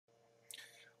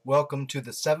Welcome to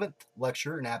the 7th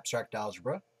lecture in abstract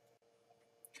algebra.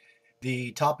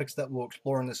 The topics that we'll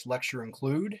explore in this lecture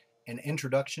include an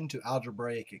introduction to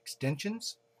algebraic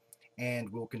extensions,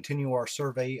 and we'll continue our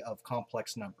survey of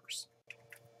complex numbers.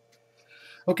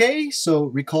 Okay, so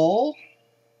recall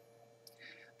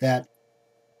that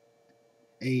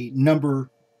a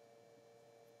number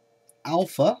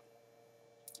alpha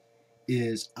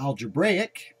is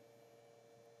algebraic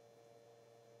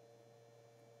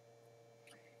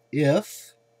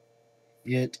if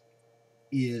it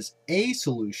is a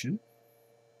solution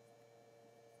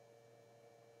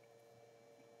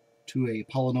to a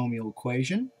polynomial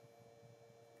equation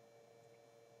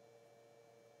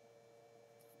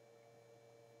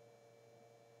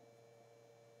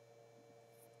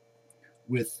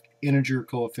with integer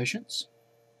coefficients.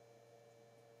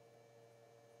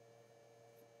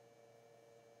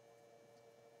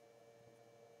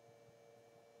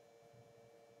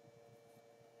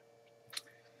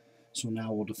 So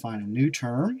now we'll define a new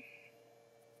term.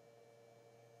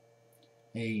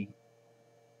 A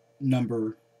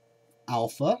number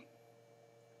alpha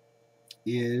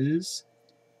is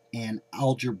an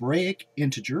algebraic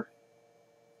integer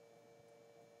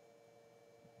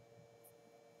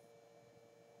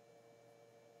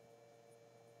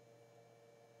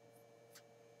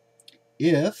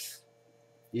if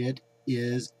it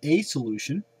is a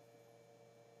solution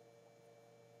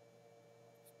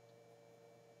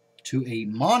to a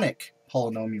monic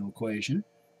polynomial equation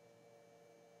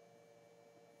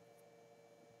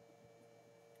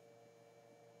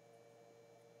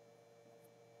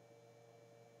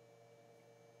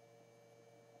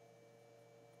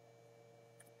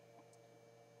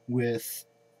with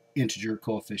integer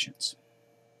coefficients.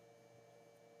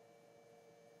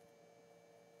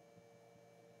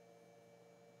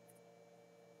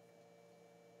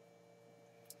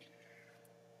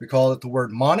 Recall that the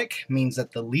word monic means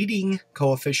that the leading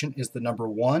coefficient is the number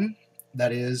 1,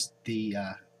 that is the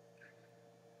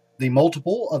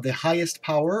multiple of the highest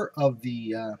power of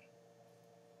the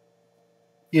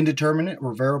indeterminate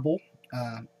or variable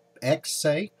x,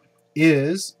 say,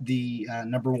 is the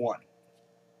number 1.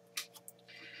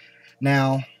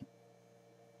 Now,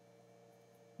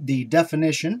 the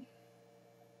definition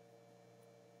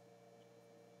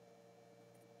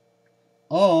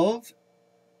of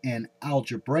an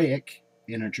algebraic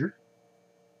integer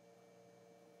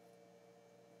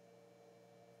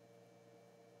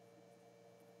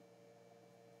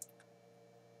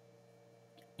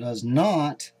does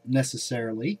not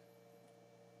necessarily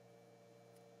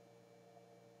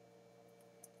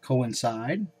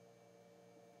coincide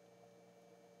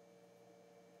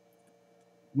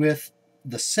with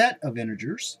the set of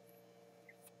integers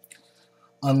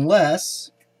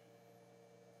unless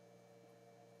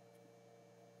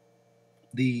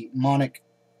the monic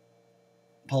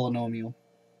polynomial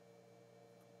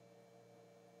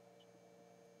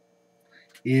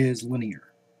is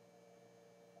linear.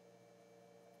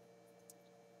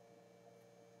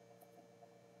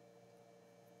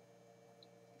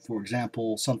 For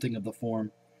example, something of the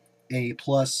form a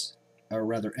plus, or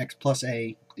rather x plus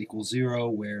a equals 0,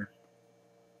 where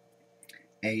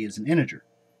a is an integer.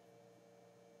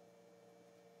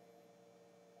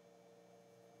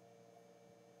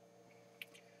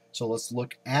 So let's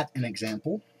look at an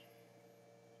example.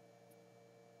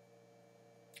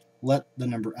 Let the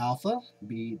number alpha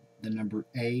be the number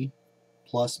a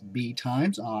plus b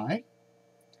times I,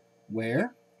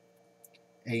 where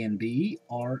a and b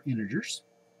are integers.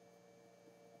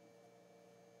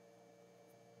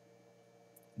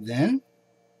 Then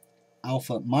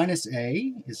alpha minus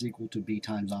a is equal to b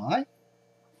times I.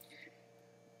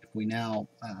 If we now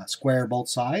square both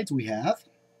sides, we have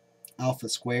alpha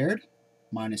squared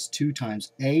minus 2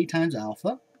 times a times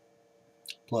alpha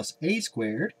plus a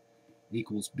squared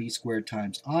equals b squared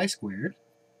times I squared.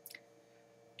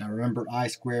 Now remember, I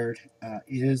squared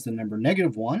is the number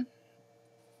 -1,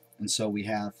 and so we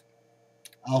have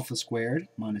alpha squared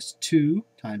minus 2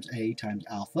 times a times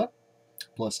alpha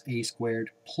plus a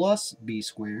squared plus b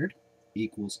squared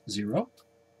equals 0.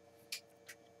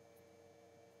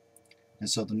 And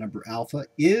so the number alpha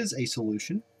is a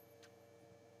solution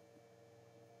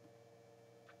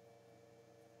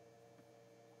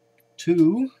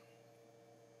to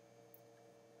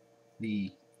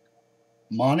the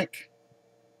monic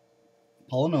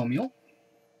polynomial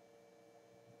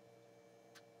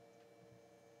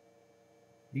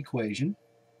equation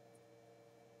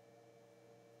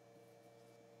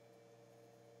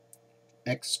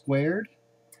x squared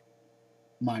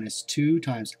minus 2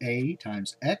 times a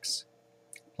times x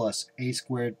plus a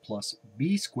squared plus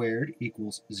b squared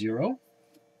equals 0.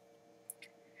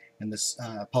 And this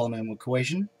polynomial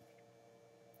equation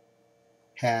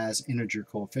has integer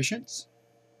coefficients.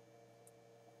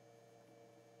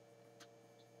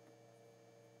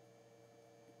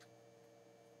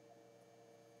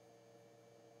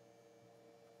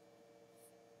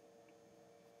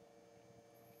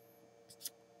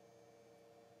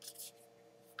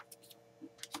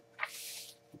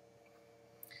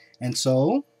 And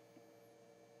so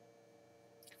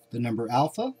the number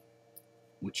alpha,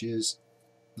 which is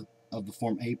of the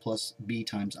form a plus b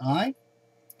times I,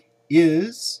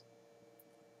 is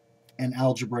an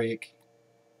algebraic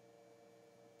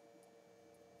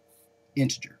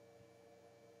integer.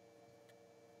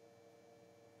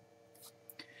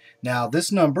 Now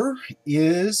this number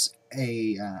is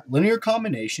a linear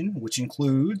combination which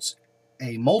includes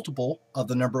a multiple of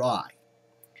the number I.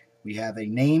 We have a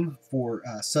name for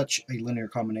such a linear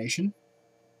combination.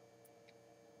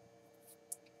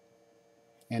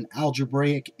 An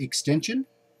algebraic extension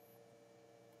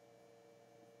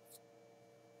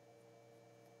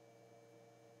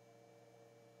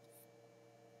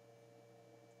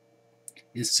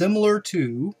is similar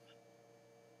to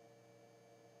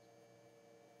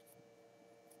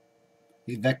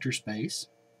a vector space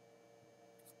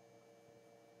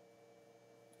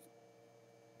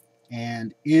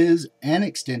and is an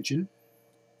extension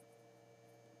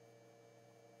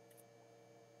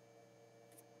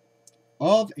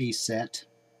of a set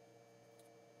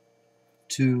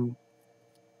to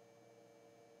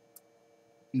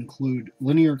include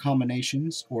linear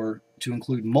combinations, or to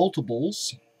include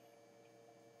multiples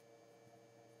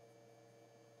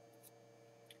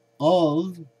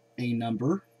of a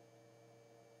number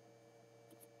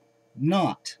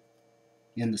not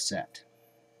in the set.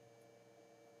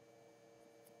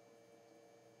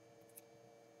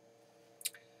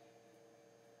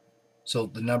 So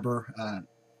the number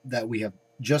that we have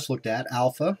just looked at,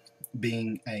 alpha,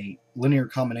 being a linear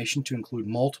combination to include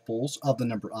multiples of the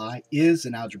number I, is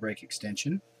an algebraic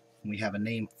extension. We have a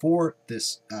name for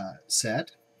this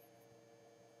set.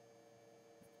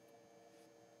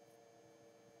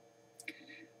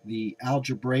 The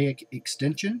algebraic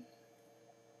extension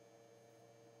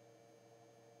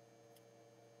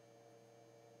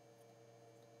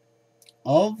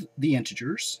of the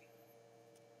integers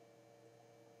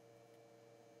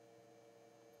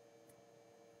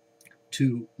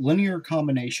to linear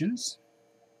combinations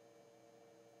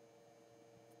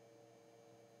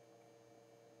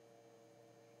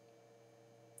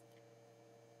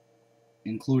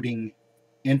including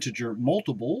integer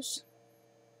multiples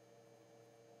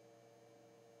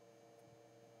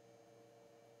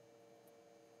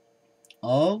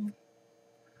of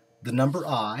the number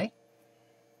I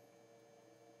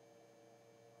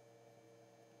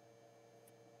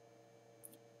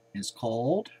is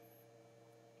called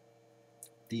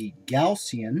the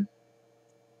Gaussian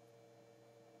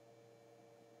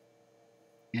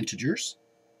integers.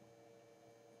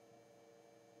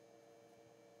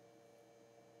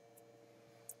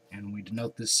 And we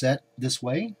denote this set this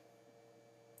way: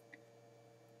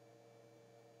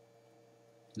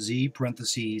 z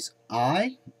parentheses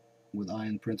I, with I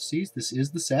in parentheses. This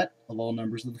is the set of all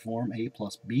numbers of the form a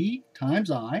plus b times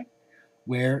I,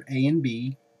 where a and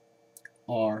b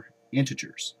are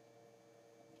integers.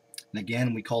 And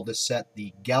again, we call this set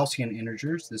the Gaussian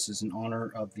integers. This is in honor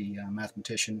of the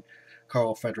mathematician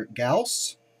Carl Friedrich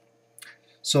Gauss.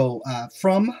 So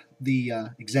from the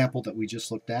example that we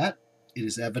just looked at, it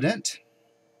is evident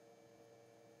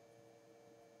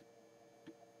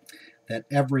that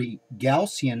every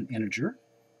Gaussian integer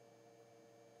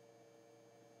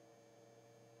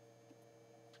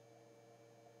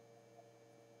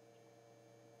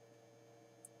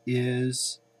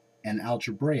is an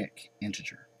algebraic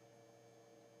integer.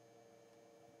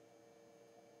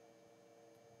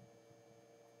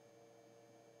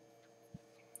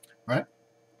 Right?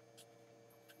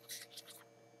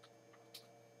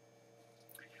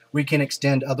 We can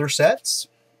extend other sets,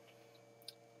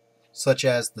 such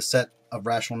as the set of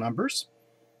rational numbers,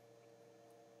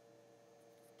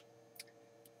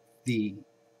 the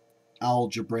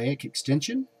algebraic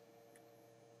extension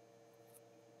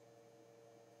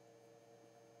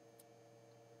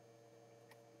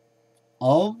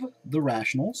of the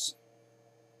rationals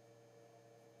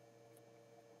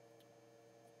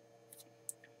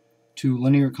to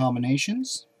linear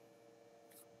combinations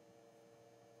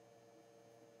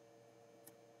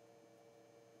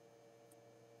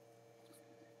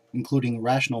including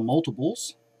rational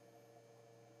multiples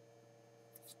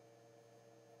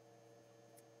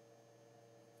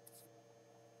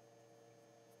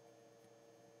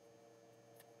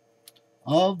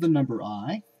of the number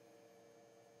I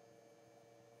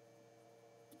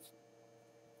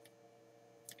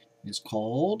is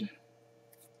called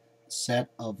set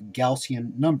of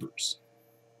Gaussian numbers.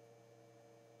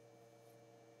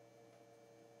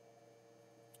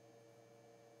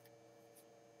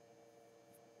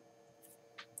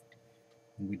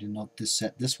 And we denote this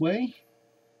set this way.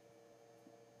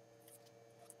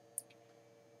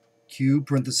 Q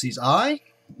parentheses I,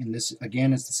 and this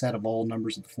again is the set of all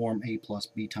numbers of the form a plus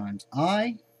b times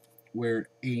I, where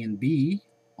a and b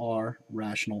are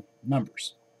rational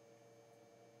numbers.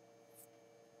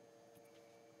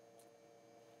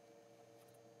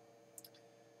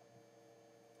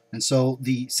 And so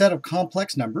the set of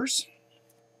complex numbers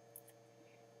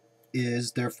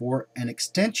is therefore an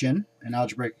extension, an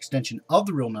algebraic extension of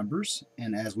the real numbers,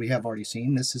 and as we have already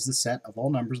seen, this is the set of all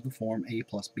numbers of the form a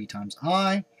plus b times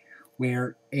I,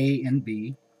 where a and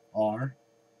b are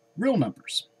real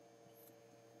numbers.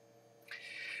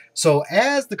 So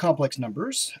as the complex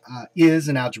numbers is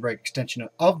an algebraic extension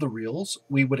of the reals,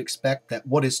 we would expect that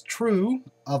what is true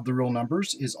of the real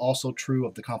numbers is also true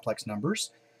of the complex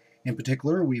numbers. In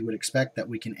particular, we would expect that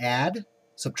we can add,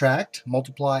 subtract,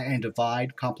 multiply, and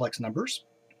divide complex numbers,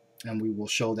 and we will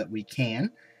show that we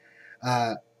can.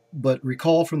 But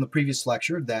recall from the previous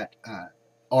lecture that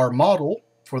our model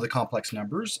for the complex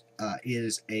numbers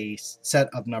is a set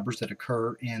of numbers that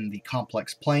occur in the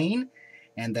complex plane,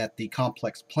 and that the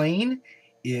complex plane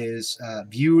is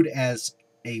viewed as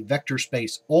a vector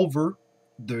space over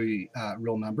the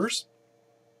real numbers.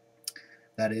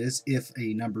 That is, if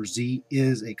a number z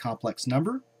is a complex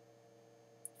number,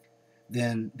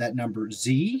 then that number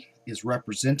z is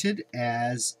represented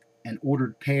as an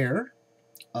ordered pair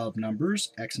of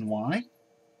numbers x and y,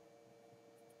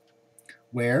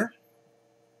 where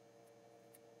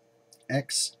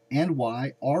x and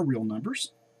y are real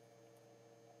numbers.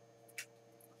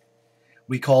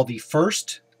 We call the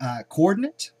first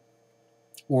coordinate,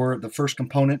 or the first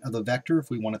component of the vector, if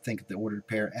we want to think of the ordered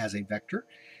pair as a vector,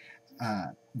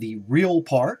 the real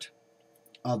part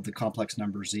of the complex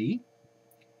number z,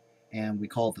 and we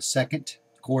call the second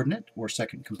coordinate, or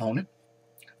second component,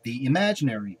 the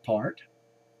imaginary part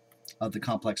of the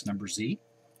complex number z.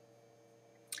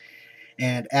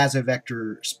 And as a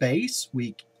vector space,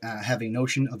 we have a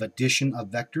notion of addition of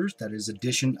vectors, that is,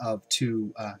 addition of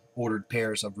two ordered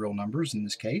pairs of real numbers, in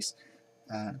this case,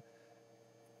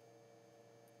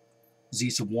 z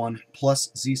sub 1 plus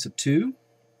z sub 2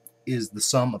 is the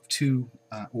sum of two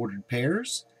ordered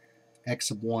pairs, x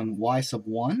sub 1 y sub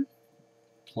 1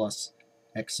 plus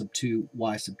x sub 2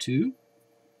 y sub 2,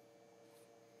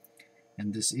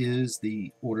 and this is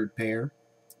the ordered pair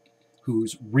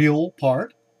whose real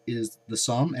part is the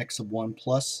sum x sub 1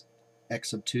 plus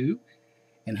x sub 2,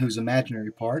 and whose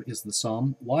imaginary part is the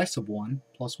sum y sub 1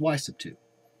 plus y sub 2.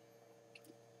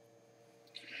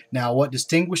 Now, what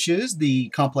distinguishes the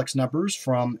complex numbers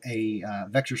from a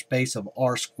vector space of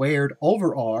r squared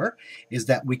over r is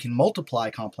that we can multiply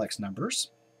complex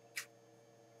numbers.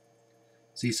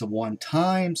 Z sub 1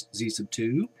 times z sub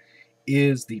 2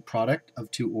 is the product of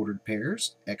two ordered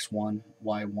pairs, x1,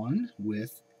 y1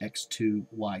 with x2,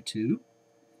 y2.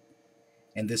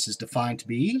 And this is defined to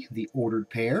be the ordered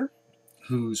pair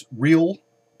whose real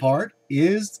part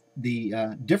is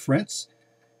the difference,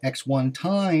 x1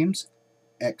 times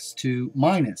x2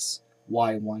 minus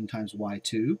y1 times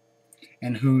y2,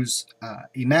 and whose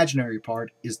imaginary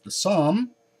part is the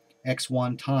sum,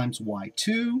 x1 times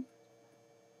y2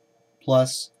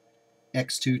 plus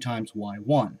x2 times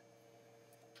y1.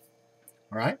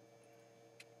 All right?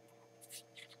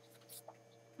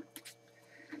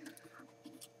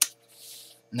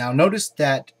 Now notice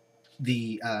that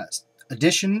the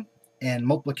addition and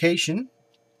multiplication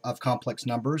of complex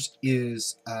numbers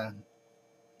is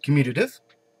commutative.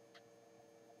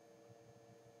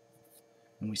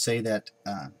 And we say that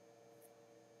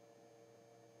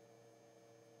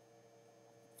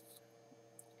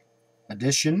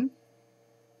addition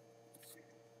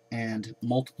and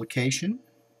multiplication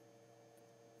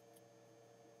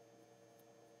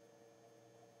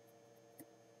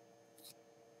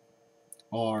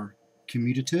are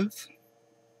commutative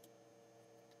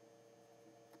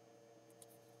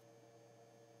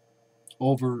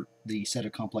over the set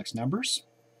of complex numbers.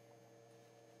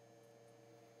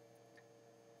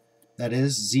 That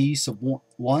is, z sub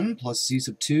 1 plus z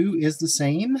sub 2 is the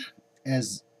same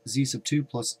as z sub 2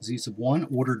 plus z sub 1.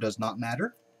 Order does not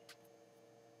matter.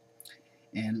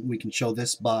 And we can show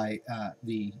this by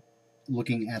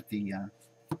looking at the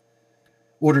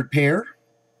ordered pair.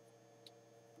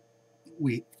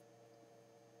 We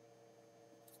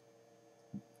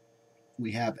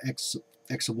have x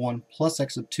sub 1 plus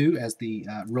x sub 2 as the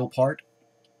real part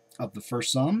of the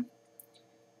first sum,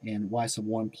 and y sub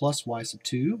 1 plus y sub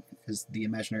 2 is the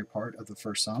imaginary part of the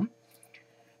first sum.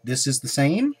 This is the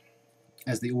same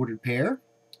as the ordered pair,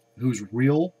 whose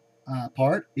real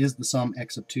part is the sum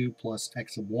x sub 2 plus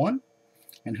x sub 1,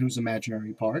 and whose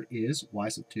imaginary part is y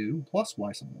sub 2 plus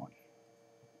y sub 1.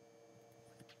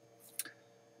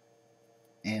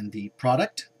 And the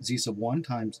product z sub 1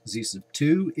 times z sub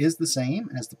 2 is the same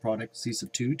as the product z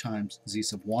sub 2 times z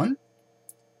sub 1,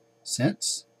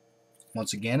 since,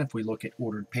 once again, if we look at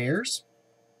ordered pairs,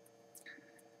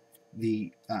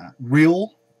 the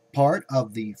real part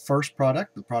of the first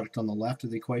product, the product on the left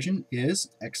of the equation, is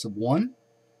x sub 1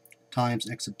 times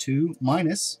x sub 2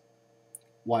 minus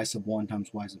y sub 1 times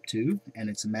y sub 2, and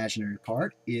its imaginary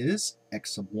part is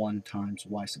x sub 1 times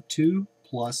y sub 2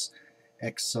 plus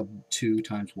x sub 2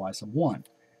 times y sub 1.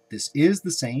 This is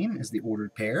the same as the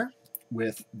ordered pair,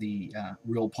 with the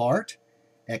real part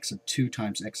x sub 2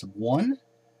 times x sub 1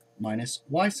 minus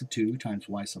y sub 2 times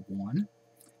y sub 1,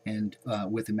 and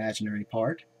with imaginary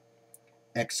part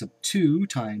x sub 2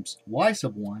 times y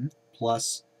sub 1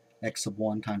 plus x sub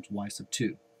 1 times y sub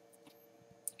 2.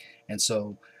 And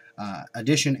so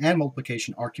addition and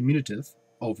multiplication are commutative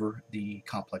over the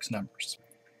complex numbers.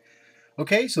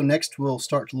 Okay, so next we'll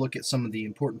start to look at some of the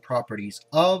important properties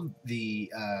of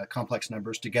the complex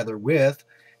numbers together with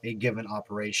a given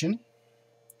operation.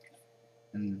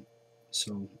 And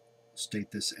so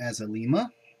state this as a lemma.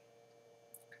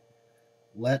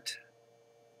 Let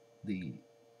the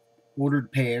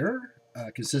ordered pair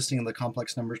consisting of the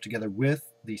complex numbers together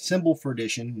with the symbol for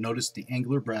addition, notice the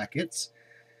angular brackets,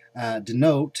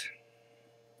 denote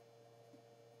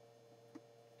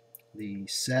the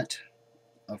set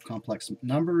of complex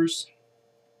numbers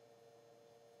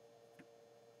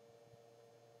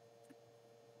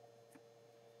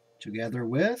together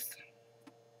with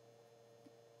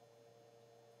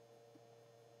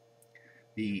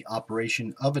the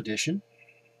operation of addition,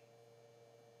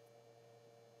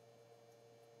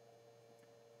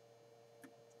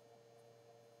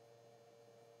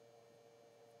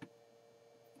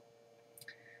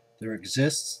 there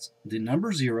exists the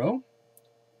number 0,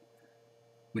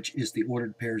 which is the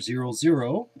ordered pair 0,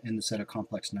 0 in the set of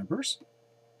complex numbers,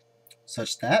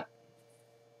 such that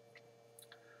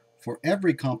for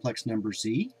every complex number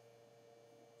z,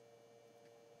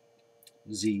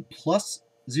 z plus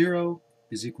 0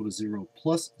 is equal to 0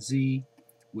 plus z,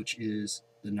 which is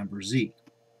the number z.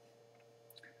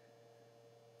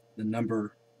 The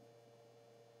number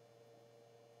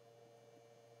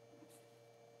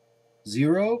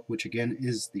 0, which again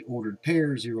is the ordered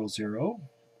pair 0, 0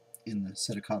 in the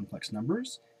set of complex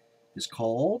numbers, is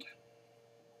called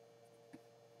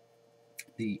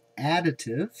the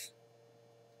additive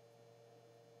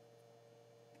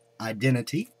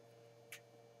identity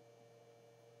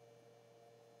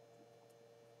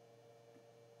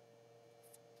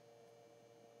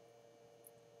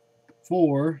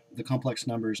for the complex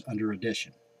numbers under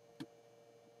addition.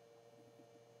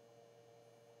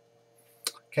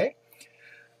 Okay,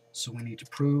 so we need to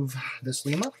prove this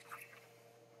lemma.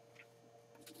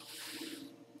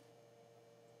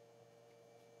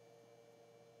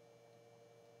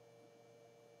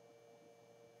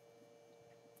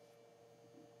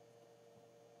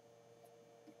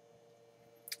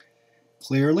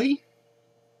 Clearly,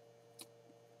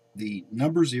 the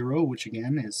number 0, which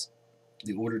again is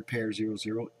the ordered pair 0,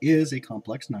 0, is a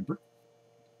complex number.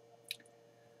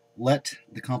 Let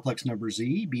the complex number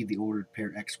z be the ordered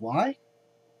pair xy.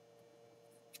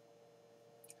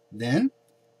 Then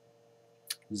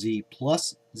z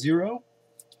plus 0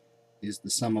 is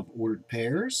the sum of ordered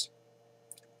pairs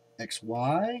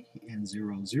xy and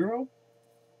 0, 0.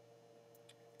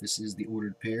 This is the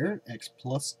ordered pair x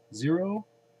plus 0,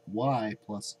 y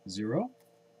plus 0,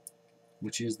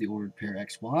 which is the ordered pair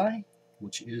xy,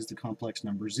 which is the complex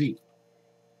number z.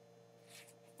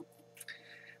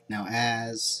 Now,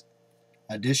 as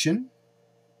addition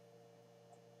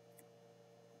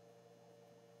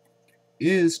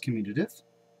is commutative,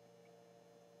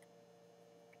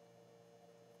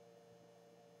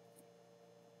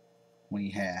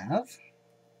 we have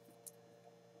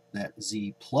that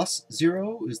z plus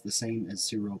 0 is the same as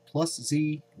 0 plus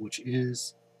z, which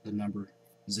is the number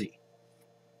z.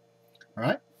 All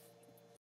right?